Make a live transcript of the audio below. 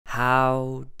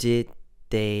How did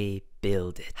they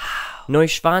build it? How?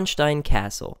 Neuschwanstein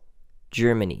Castle,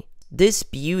 Germany. This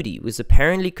beauty was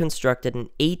apparently constructed in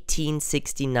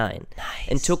 1869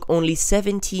 and took only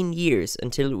 17 years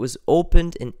until it was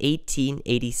opened in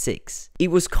 1886.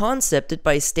 It was concepted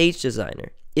by a stage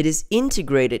designer. It is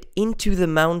integrated into the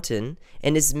mountain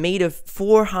and is made of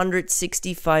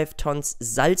 465 tons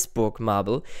Salzburg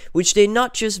marble, which they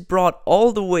not just brought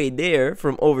all the way there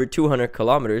from over 200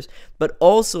 kilometers, but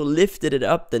also lifted it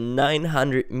up the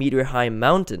 900-meter high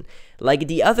mountain, like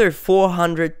the other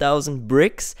 400,000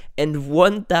 bricks and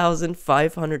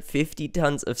 1,550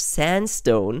 tons of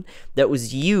sandstone that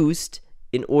was used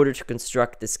in order to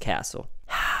construct this castle.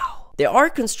 How? There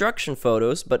are construction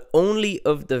photos, but only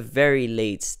of the very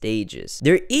late stages.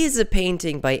 There is a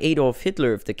painting by Adolf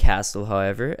Hitler of the castle,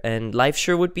 however, and life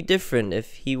sure would be different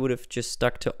if he would have just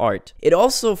stuck to art. It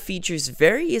also features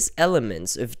various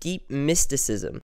elements of deep mysticism,